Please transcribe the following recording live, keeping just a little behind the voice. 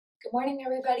Good morning,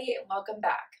 everybody, and welcome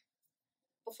back.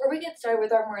 Before we get started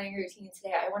with our morning routine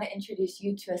today, I want to introduce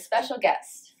you to a special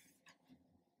guest.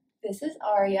 This is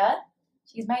Arya.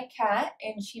 She's my cat,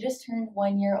 and she just turned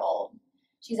 1 year old.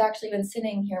 She's actually been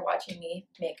sitting here watching me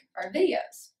make our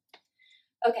videos.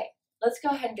 Okay, let's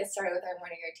go ahead and get started with our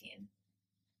morning routine.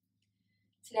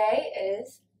 Today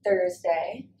is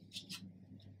Thursday,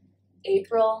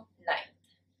 April 9th.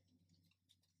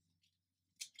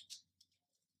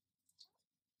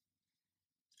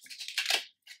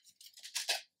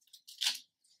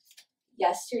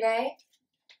 Yesterday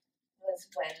was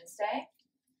Wednesday.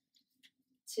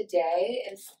 Today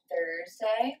is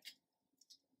Thursday.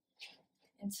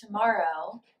 And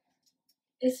tomorrow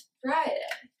is Friday.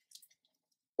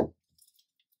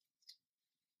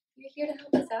 You're here to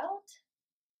help us out?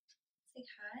 Say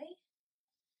hi.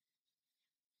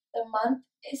 The month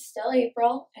is still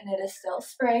April and it is still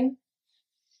spring.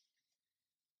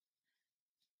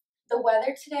 The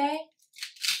weather today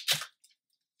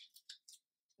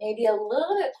may be a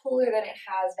little bit cooler than it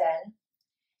has been,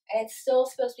 and it's still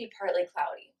supposed to be partly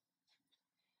cloudy.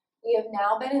 We have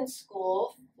now been in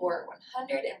school for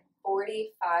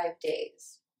 145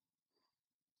 days.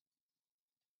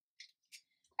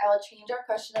 I will change our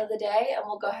question of the day and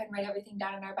we'll go ahead and write everything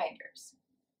down in our binders.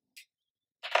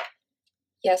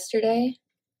 Yesterday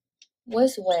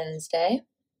was Wednesday,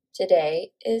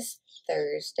 today is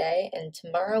Thursday, and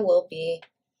tomorrow will be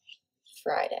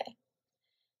Friday.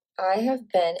 I have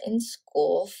been in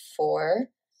school for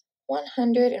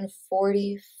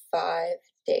 145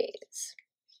 days.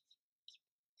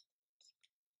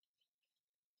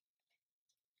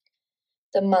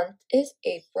 The month is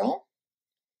April.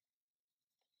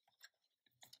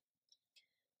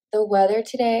 The weather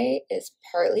today is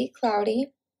partly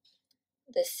cloudy.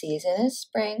 The season is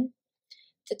spring.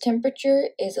 The temperature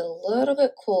is a little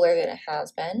bit cooler than it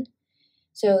has been.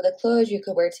 So the clothes you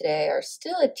could wear today are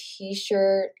still a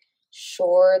t-shirt,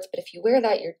 shorts, but if you wear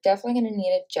that, you're definitely going to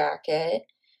need a jacket.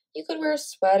 You could wear a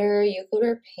sweater, you could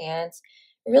wear pants.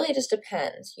 It really just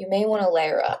depends. You may want to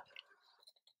layer up.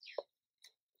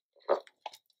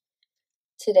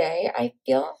 Today, I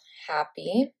feel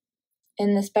happy.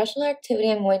 And the special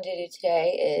activity I'm going to do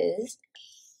today is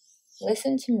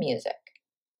listen to music.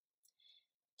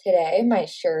 Today, my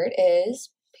shirt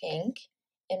is pink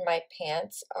and my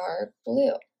pants are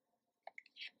blue.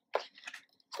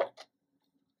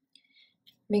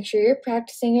 Make sure you're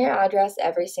practicing your address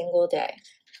every single day.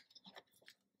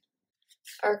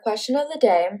 Our question of the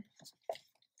day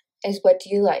is, what do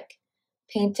you like,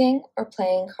 painting or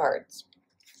playing cards?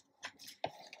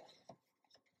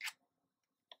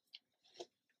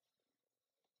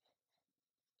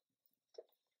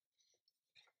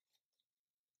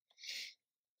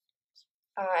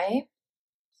 I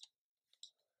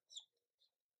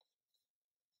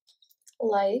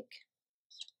like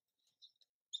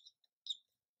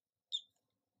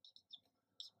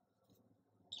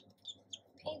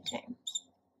painting.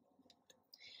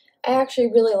 I actually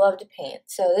really love to paint,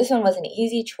 so this one was an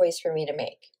easy choice for me to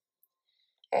make.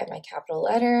 I have my capital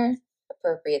letter,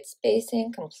 appropriate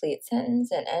spacing, complete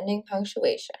sentence, and ending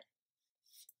punctuation.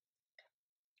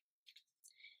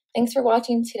 Thanks for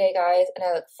watching today, guys, and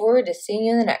I look forward to seeing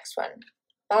you in the next one.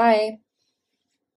 Bye!